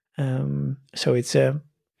 So it's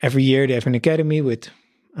every year they have an academy with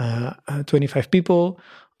 25 people,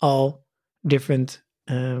 all different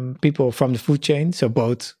people from the food chain. So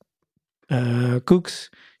both cooks,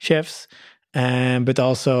 chefs, but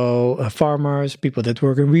also farmers, people that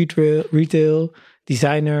work in retail,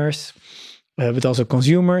 designers, but also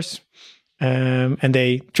consumers. And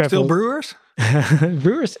they travel. Still brewers?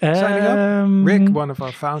 Brewers. Signing up? Rick, one of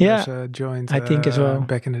our founders, joined. I think as well.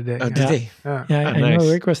 Back in the day. Oh, did he? Yeah. I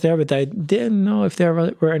know Rick was there, but I didn't know if there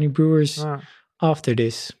were any brewers after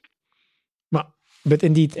this. But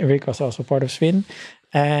indeed, Rick was also part of Svin,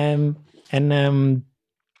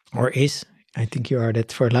 or is. I think you are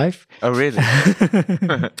that for life. Oh, really?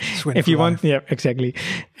 If you want, yeah, exactly.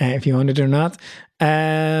 If you want it or not.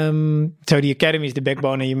 So the academy is the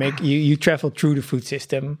backbone, and you travel through the food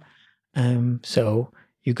system. So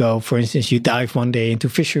you go, for instance, you dive one day into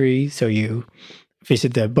fishery, so you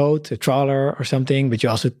visit a boat, a trawler or something, but you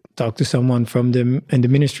also talk to someone from the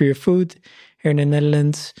Ministry of Food here in the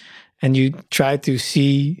Netherlands. and you try to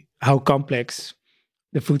see how complex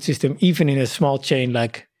the food system, even in a small chain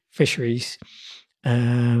like fisheries,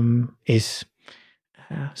 is.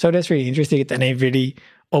 So that's really interesting, and it really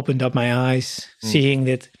opened up my eyes, seeing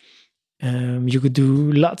that you could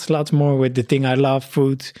do lots more with the thing I love,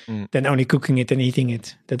 food, than only cooking it and eating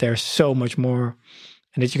it. That there's so much more,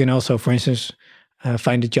 and that you can also, for instance,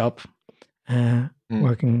 find a job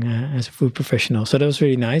working as a food professional. So that was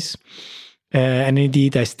really nice. And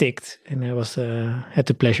indeed, I sticked, and I was had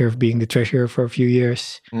the pleasure of being the treasurer for a few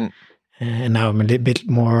years. And now I'm a little bit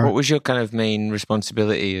more. What was your kind of main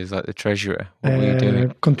responsibility as like the treasurer? What were you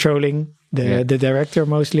doing? Controlling the director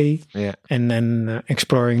mostly, and then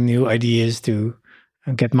exploring new ideas to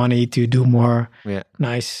get money to do more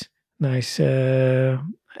nice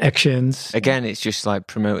actions. Again, it's just like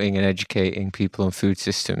promoting and educating people on food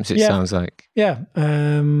systems. It sounds like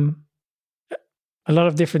a lot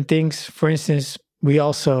of different things. For instance, we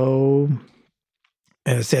also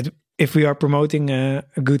said, if we are promoting a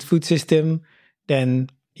good food system, then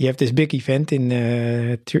you have this big event in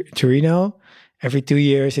Torino. Every 2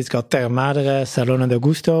 years, it's called Terra Madre, Salone del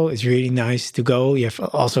Gusto. It's really nice to go. You have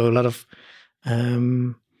also a lot of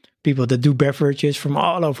people that do beverages from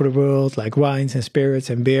all over the world, like wines and spirits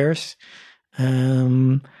and beers,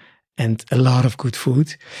 and a lot of good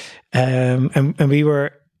food. And we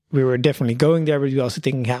were definitely going there, but we were also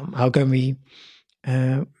thinking, how can we...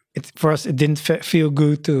 for us, it didn't feel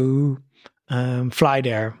good to fly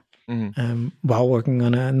there while working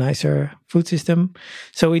on a nicer food system.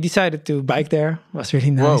 So we decided to bike there. It was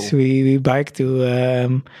really nice. We biked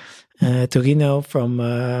to Torino from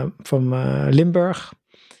Limburg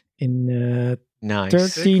in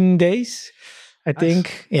 13 days, I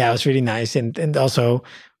think. Yeah, it was really nice. And also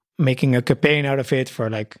making a campaign out of it for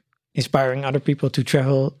like inspiring other people to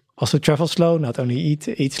travel slow, not only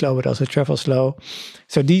eat slow, but also travel slow.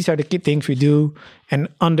 So these are the key things we do. And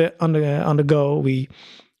on the go, we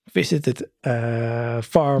visited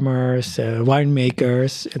farmers,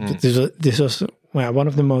 winemakers. This was one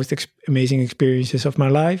of the most amazing experiences of my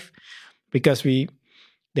life, because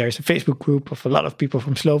there's a Facebook group of a lot of people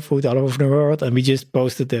from Slow Food all over the world, and we just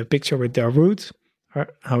posted a picture with their route, or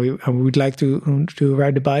how we would like to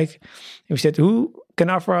ride the bike. And we said, who can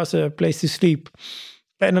offer us a place to sleep?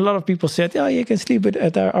 And a lot of people said, "Oh, you can sleep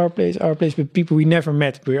at our place." But people we never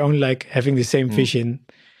met. We were only like having the same vision.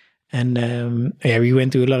 And we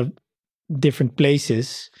went to a lot of different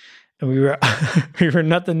places, and we were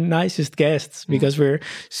not the nicest guests, because we were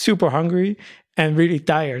super hungry and really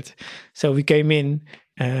tired. So we came in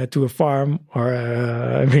to a farm or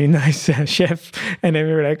a really nice chef, and then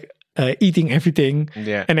we were like eating everything,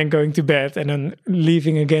 and then going to bed, and then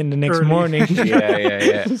leaving again the next morning.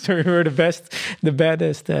 So we were the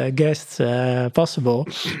baddest guests possible,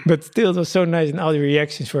 but still it was so nice, and all the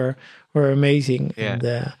reactions were amazing. And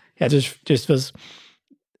it was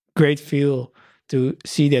great feel to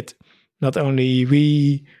see that not only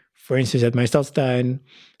we, for instance, at My Stadstuin,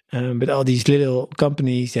 but all these little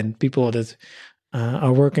companies and people that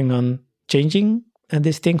are working on changing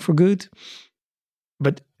this thing for good.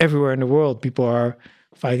 But everywhere in the world, people are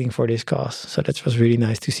fighting for this cause. So that was really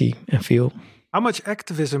nice to see and feel. How much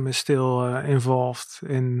activism is still involved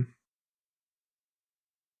in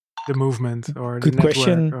the movement or Good the network?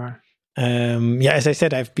 Question. Or? As I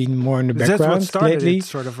said, I've been more in the background That's what started lately. it,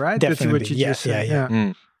 sort of, right? Definitely. That's what you just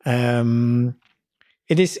said.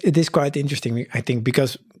 It is quite interesting, I think,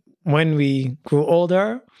 because when we grew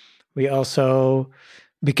older, we also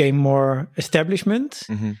became more establishment.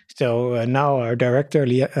 So now our director,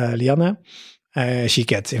 Lianne, she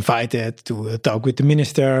gets invited to talk with the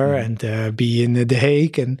minister and be in The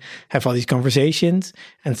Hague and have all these conversations.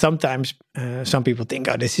 And sometimes some people think,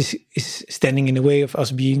 oh, this is standing in the way of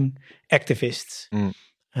us being activists.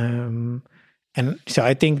 And so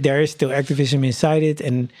I think there is still activism inside it,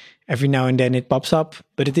 and every now and then it pops up,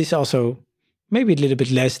 but it is also maybe a little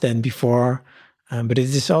bit less than before. But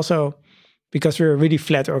it is also because we're a really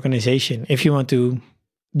flat organization. If you want to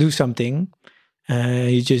do something,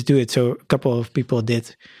 you just do it. So a couple of people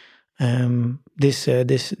did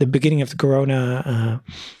the beginning of the Corona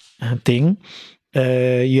thing.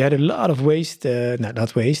 You had a lot of waste,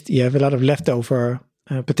 not waste. You have a lot of leftover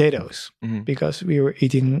potatoes because we were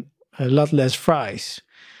eating a lot less fries.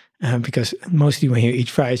 Because mostly when you eat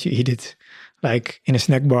fries, you eat it like in a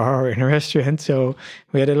snack bar or in a restaurant. So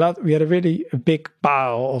we had a really big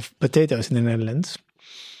pile of potatoes in the Netherlands.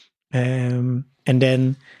 And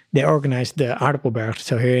then they organized the Aardappelberg.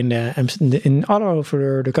 So here in all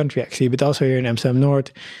over the country actually, but also here in Amsterdam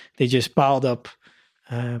North, they just piled up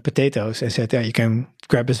potatoes and said, you can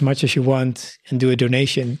grab as much as you want and do a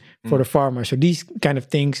donation for the farmer. So these kind of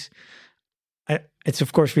things, it's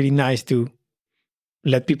of course really nice to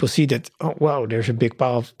let people see that, oh, wow, there's a big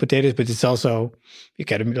pile of potatoes, but it's also, you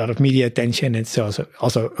get a lot of media attention. It's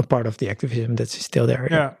also a part of the activism that's still there.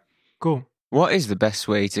 Yeah, cool. What is the best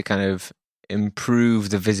way to kind of improve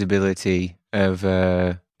the visibility of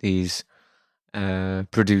these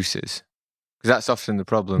producers? Because that's often the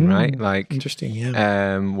problem, right? Like, interesting,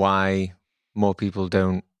 yeah. Why more people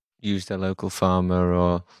don't use their local farmer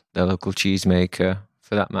or their local cheesemaker,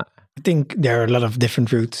 for that matter. I think there are a lot of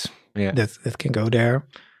different routes that can go there.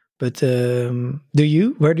 But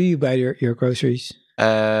where do you buy your groceries?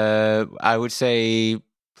 I would say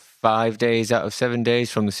 5 days out of 7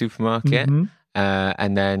 days from the supermarket.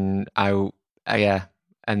 And then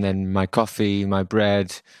and then my coffee, my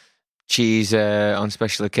bread, cheese on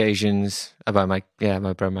special occasions. I buy my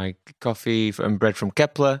coffee and bread from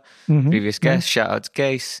Kepler, previous guest. Shout out to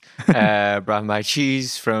Case. Buy my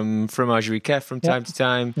cheese from Fromagerie Kef from time to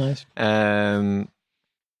time. Nice.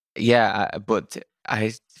 But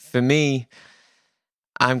for me,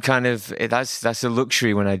 I'm kind of that's a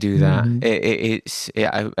luxury when I do that. It's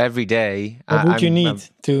every day. What would you need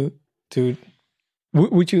to?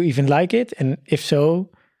 Would you even like it? And if so,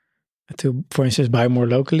 to, for instance, buy more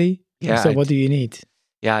locally? Yeah. So what do you need?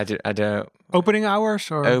 Yeah, I don't. Opening hours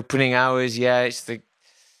or? Opening hours, yeah. It's the...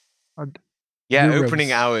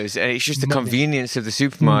 opening hours. And it's just the convenience of the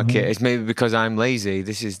supermarket. It's maybe because I'm lazy.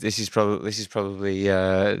 This is probably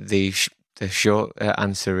the short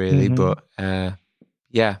answer, really. But I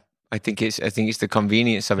think it's the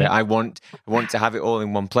convenience of it. I want to have it all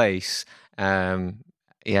in one place.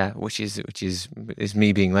 Which is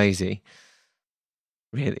me being lazy,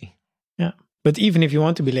 really. Yeah, but even if you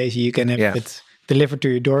want to be lazy, you can have it delivered to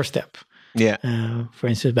your doorstep. Yeah. For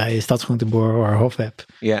instance, by Stadsgroenteboer or Hofweb.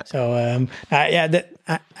 Yeah. So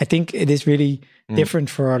I think it is really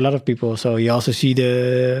different for a lot of people. So you also see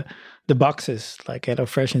the boxes like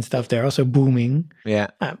HelloFresh and stuff. They're also booming. Yeah.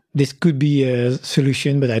 This could be a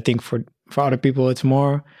solution, but I think for other people, it's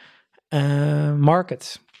more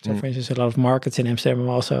markets. So, for instance, a lot of markets in Amsterdam are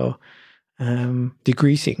also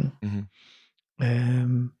decreasing.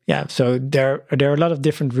 So there are a lot of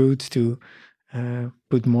different routes to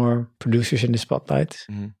put more producers in the spotlight.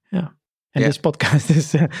 Yeah. And this podcast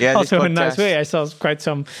is also a nice way. I saw quite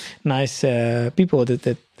some nice people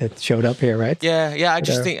that showed up here, right? Yeah. I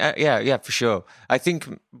just think, for sure. I think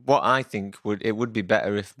would be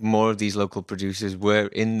better if more of these local producers were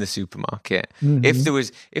in the supermarket. If there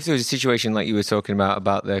was a situation like you were talking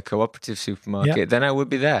about the cooperative supermarket, then I would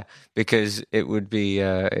be there because it would be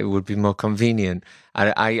more convenient.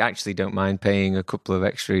 I actually don't mind paying a couple of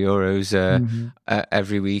extra euros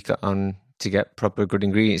every week to get proper good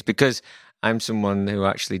ingredients, because I'm someone who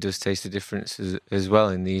actually does taste the difference as well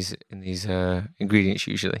in these ingredients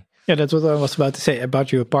usually. Yeah, that's what I was about to say. I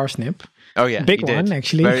bought you a parsnip. Oh yeah, big one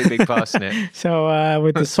actually. Very big parsnip. So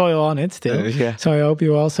with the soil on it still. So I hope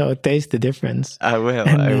you also taste the difference. I will.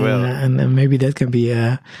 And maybe that can be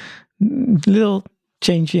a little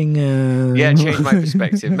changing. Change my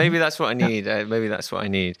perspective. Maybe that's what I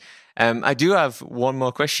need. I do have one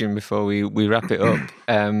more question before we wrap it up.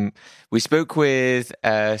 We spoke with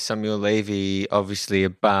Samuel Levy, obviously,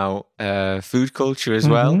 about food culture as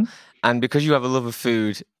well. And because you have a love of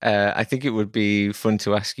food, I think it would be fun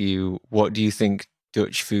to ask you, what do you think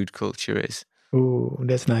Dutch food culture is? Oh,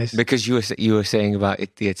 that's nice. Because you were saying about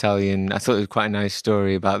the Italian, I thought it was quite a nice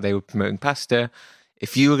story about they were promoting pasta.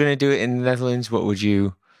 If you were going to do it in the Netherlands, what would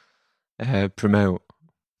you promote?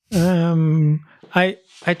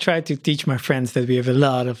 I try to teach my friends that we have a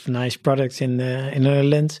lot of nice products in the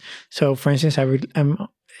Netherlands. So, for instance,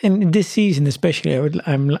 in this season especially,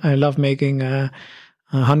 I love making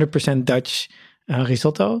 100% Dutch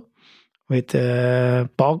risotto with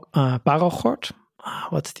parelgort.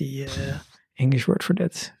 What's the English word for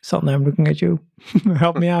that? Sander, I'm looking at you.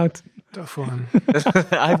 Help me out. Tough one.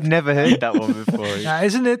 I've never heard that one before. Yeah,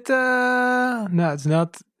 isn't it? No, it's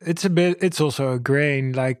not. It's also a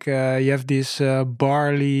grain. Like you have this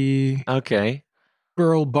barley. Okay.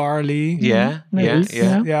 Pearl barley. Yeah.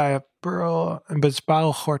 Pearl. But it's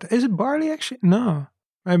parelgort. Is it barley actually? No.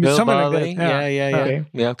 Maybe Pearl something barley. like that. Okay.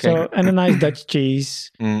 Yeah. Okay. So, and a nice Dutch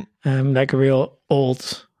cheese, like a real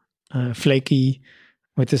old, flaky,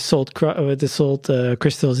 with the salt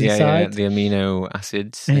crystals inside. Yeah, the amino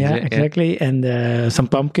acids. Exactly. And some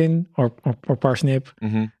pumpkin or parsnip.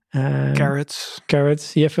 Carrots.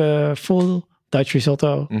 You have a full Dutch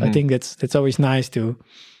risotto. I think that's always nice to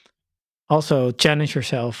also challenge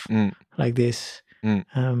yourself like this. There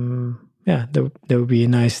would be a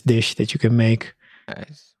nice dish that you can make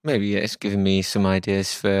Maybe it's given me some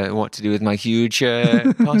ideas for what to do with my huge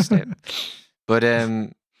parsnip. But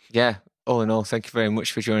yeah, all in all, thank you very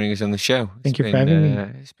much for joining us on the show. Thank you for having me.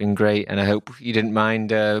 It's been great, and I hope you didn't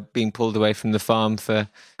mind being pulled away from the farm for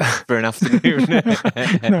an afternoon.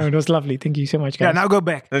 No, it was lovely. Thank you so much, guys. Yeah, now go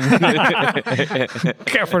back. Care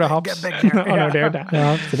for the hops. Get back there. Oh, no, they're the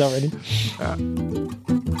hops did already.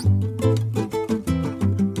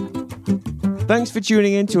 Thanks for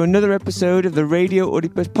tuning in to another episode of the Radio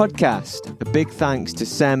Oedipus podcast. A big thanks to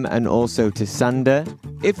Sem and also to Sander.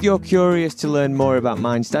 If you're curious to learn more about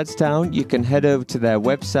Mindstadstown, you can head over to their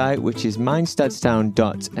website, which is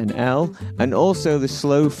mindstadstown.nl, and also the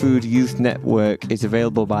Slow Food Youth Network is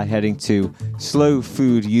available by heading to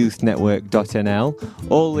slowfoodyouth.network.nl.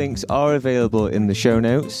 All links are available in the show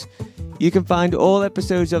notes. You can find all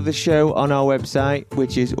episodes of the show on our website,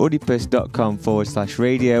 which is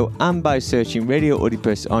oedipus.com/radio, and by searching Radio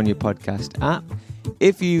Oedipus on your podcast app.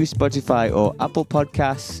 If you use Spotify or Apple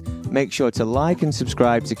Podcasts, make sure to like and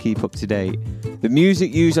subscribe to keep up to date. The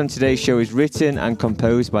music used on today's show is written and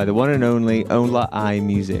composed by the one and only Ola I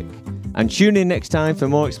Music. And tune in next time for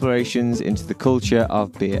more explorations into the culture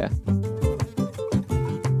of beer.